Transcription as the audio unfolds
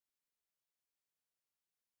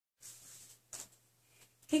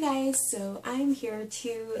Hey guys, so I'm here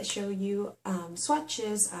to show you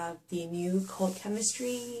swatches of the new Cold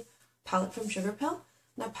Chemistry palette from Sugarpill.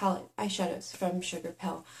 Not palette, eyeshadows from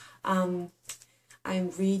Sugarpill. I'm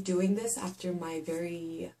redoing this after my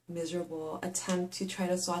very miserable attempt to try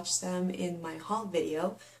to swatch them in my haul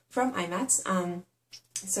video from IMATS.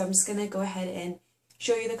 So I'm just going to go ahead and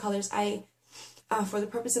show you the colors. For the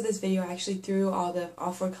purpose of this video, I actually threw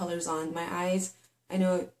all four colors on my eyes. I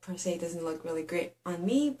know it per se doesn't look really great on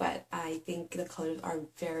me, but I think the colors are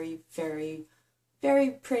very, very,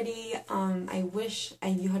 very pretty. I wish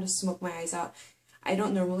I knew how to smoke my eyes out. I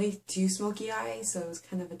don't normally do smoky eyes, so it was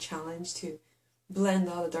kind of a challenge to blend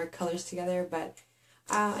all the dark colors together, but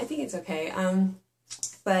I think it's okay. And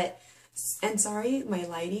sorry, my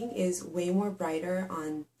lighting is way more brighter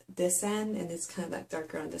on this end, and it's kind of like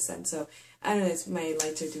darker on this end, so I don't know, my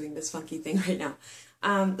lights are doing this funky thing right now.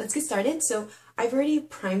 Let's get started. So I've already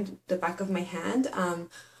primed the back of my hand.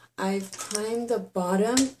 I've primed the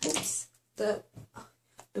bottom, the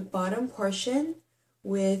bottom portion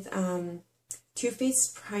with Too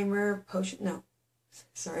Faced Primer Potion, no,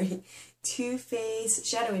 sorry, Too Faced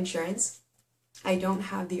Shadow Insurance. I don't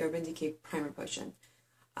have the Urban Decay Primer Potion.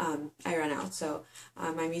 I ran out, so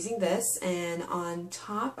I'm using this, and on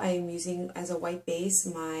top I'm using as a white base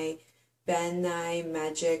my Ben Nye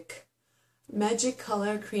Magic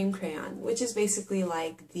Color Cream Crayon, which is basically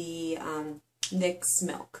like the NYX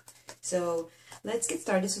Milk. So let's get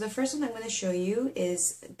started. So the first one I'm going to show you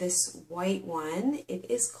is this white one. It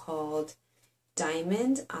is called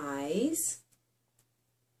Diamond Eyes,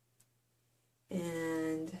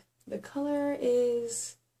 and the color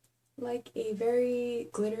is like a very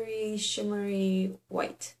glittery, shimmery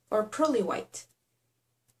white, or pearly white.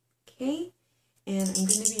 Okay, and I'm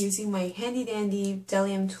going to be using my handy dandy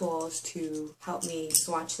Delium tools to help me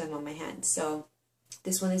swatch them on my hand. So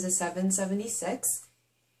this one is a 776,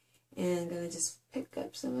 and I'm going to just pick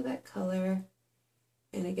up some of that color,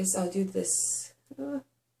 and I guess I'll do this, so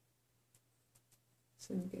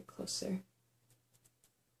let me get closer.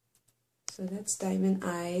 So that's Diamond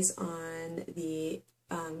Eyes on the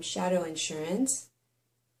Shadow Insurance,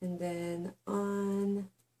 and then on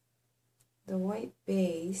the white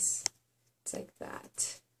base it's like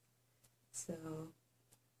that. So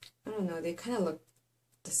I don't know, they kind of look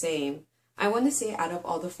the same. I want to say out of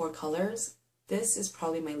all the four colors, this is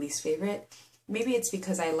probably my least favorite. Maybe it's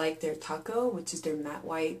because I like their taco, which is their matte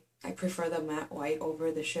white. I prefer the matte white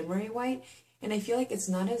over the shimmery white, and I feel like it's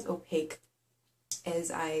not as opaque as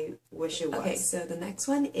I wish it was. Okay, so the next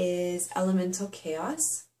one is Elemental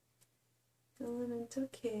Chaos. Elemental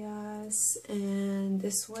Chaos, and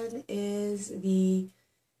this one is the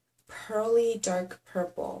Pearly Dark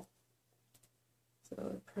Purple.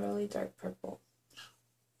 So pearly dark purple.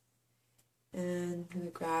 And I'm going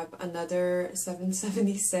to grab another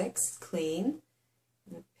 776 clean.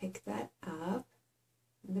 I'm going to pick that up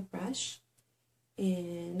with the brush,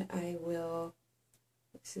 and I will,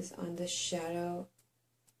 this is on the Shadow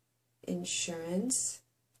Insurance,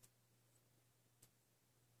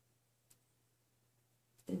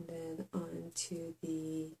 and then on to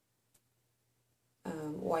the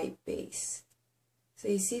white base. So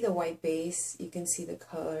you see the white base, you can see the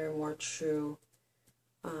color more true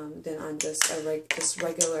than on just this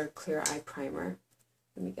regular clear eye primer.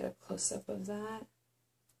 Let me get a close-up of that.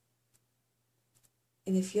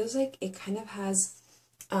 And it feels like it kind of has,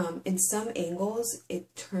 in some angles,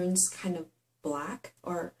 it turns kind of black,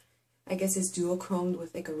 or I guess it's duochromed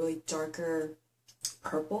with like a really darker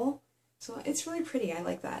purple. So it's really pretty, I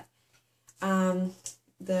like that.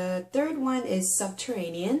 The third one is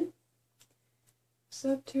Subterranean.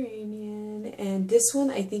 And this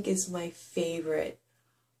one I think is my favorite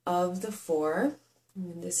of the four.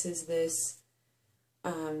 And this is this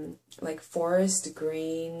like forest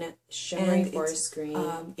green, shimmery forest green,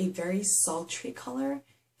 a very sultry color.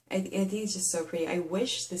 I think it's just so pretty. I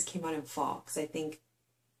wish this came out in fall, because I think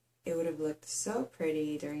it would have looked so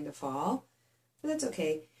pretty during the fall, but that's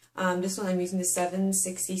okay. This one I'm using the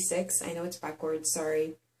 766. I know it's backwards,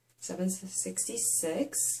 sorry.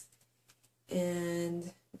 766.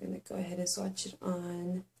 And I'm going to go ahead and swatch it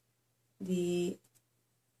on the,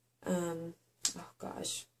 oh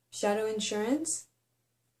gosh, Shadow Insurance.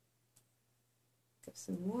 Got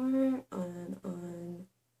some more on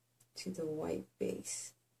to the white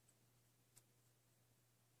base.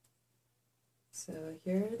 So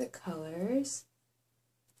here are the colors.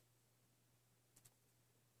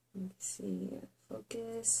 Let's see,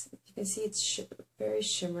 focus. You can see it's very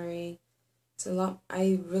shimmery. It's a lot.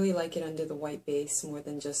 I really like it under the white base more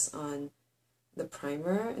than just on the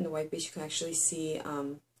primer. In the white base, you can actually see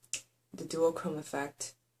the duochrome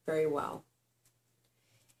effect very well.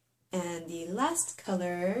 And the last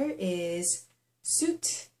color is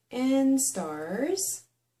Suit and Stars.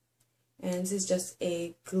 And this is just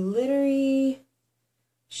a glittery,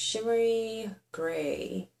 shimmery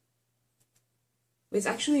gray. It's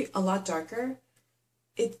actually a lot darker.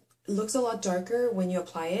 It looks a lot darker when you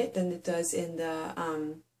apply it than it does in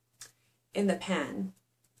the pan.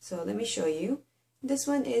 So let me show you. This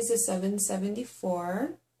one is a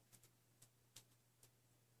 774.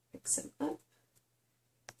 Mix them up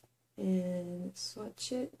and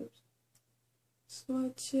swatch it. Oops.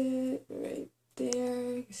 Swatch it right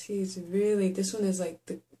there. You see, it's really, this one is like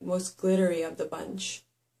the most glittery of the bunch.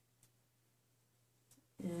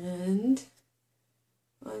 And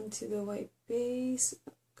onto the white base.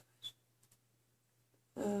 Oh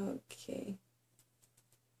gosh. Okay.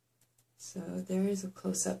 So there is a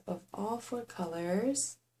close-up of all 4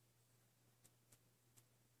 colors.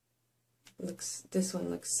 This one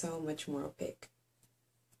looks so much more opaque,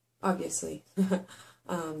 obviously.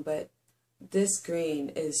 But this green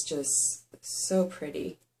is just so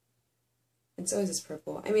pretty. And so is this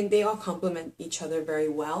purple. I mean, they all complement each other very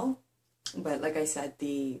well. But like I said,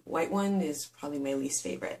 the white one is probably my least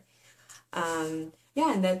favorite.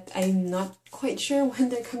 Yeah, and that I'm not quite sure when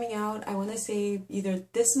they're coming out. I want to say either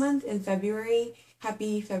this month in February,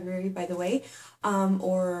 happy February by the way,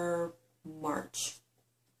 or March.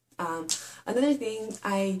 Another thing,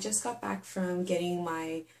 I just got back from getting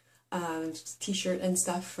my t-shirt and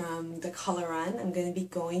stuff from the Color Run. I'm going to be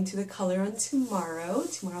going to the Color Run tomorrow.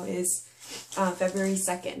 Tomorrow is February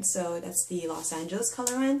 2nd, so that's the Los Angeles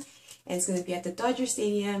Color Run. And it's going to be at the Dodger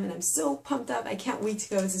Stadium, and I'm so pumped up. I can't wait to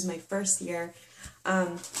go. This is my first year.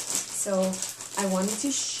 So I wanted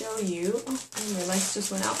to show you, oh, my lights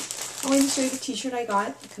just went out. I wanted to show you the t-shirt I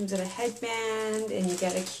got. It comes with a headband, and you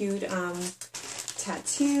get a cute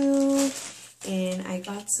tattoo, and I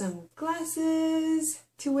got some glasses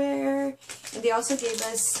to wear, and they also gave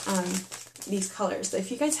us these colors.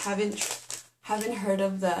 If you guys haven't heard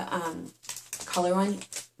of the Color Run,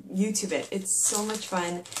 YouTube it. It's so much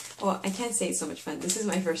fun. Well, I can't say it's so much fun. This is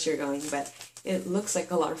my first year going, but it looks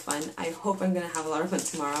like a lot of fun. I hope I'm gonna have a lot of fun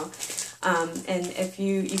tomorrow. And if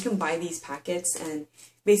you can buy these packets, and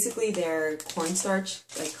basically they're cornstarch,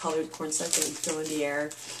 like colored cornstarch that you throw in the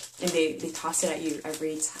air, and they toss it at you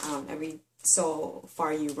every so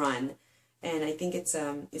far you run. And I think it's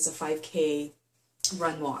a 5K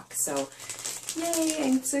run walk. So yay!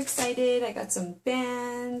 I'm so excited. I got some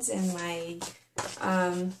bands and my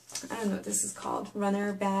I don't know what this is called,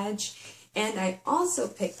 runner badge, and I also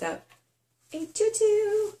picked up a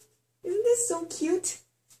tutu. Isn't this so cute?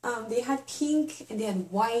 They had pink and they had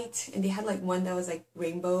white and they had like one that was like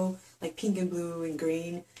rainbow, like pink and blue and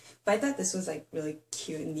green. But I thought this was like really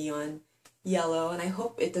cute and neon yellow, and I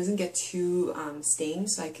hope it doesn't get too stained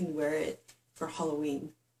so I can wear it for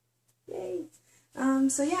Halloween. Yay!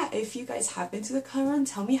 So yeah, if you guys have been to the Color Run,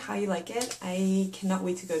 tell me how you like it. I cannot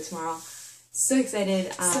wait to go tomorrow. So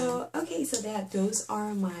excited. Okay, so those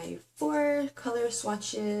are my 4 color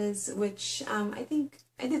swatches, which I think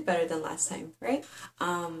I did better than last time, right?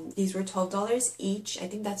 These were $12 each. I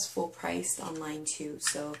think that's full priced online too.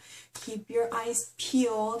 So keep your eyes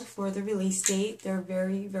peeled for the release date. They're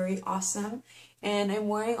very, very awesome. And I'm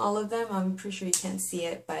wearing all of them. I'm pretty sure you can't see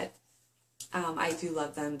it, but I do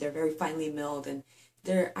love them. They're very finely milled, and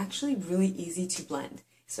they're actually really easy to blend,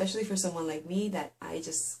 especially for someone like me that I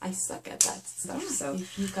suck at that stuff. Yeah. So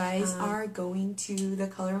if you guys are going to the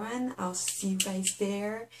Color Run, I'll see you guys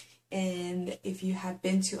there. And if you have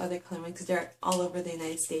been to other Color Runs, because they're all over the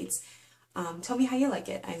United States, tell me how you like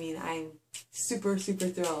it. I mean, I'm super, super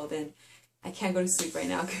thrilled, and I can't go to sleep right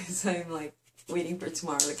now because I'm like waiting for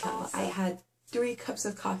tomorrow to come. I had 3 cups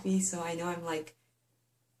of coffee, so I know I'm like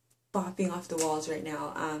bopping off the walls right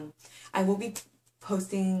now. I will be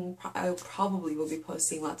posting, I probably will be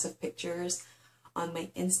posting lots of pictures on my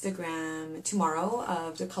Instagram tomorrow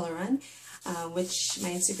of the Color Run, which my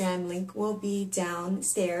Instagram link will be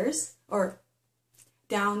downstairs or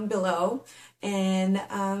down below. And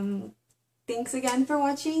thanks again for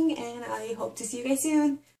watching, and I hope to see you guys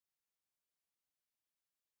soon.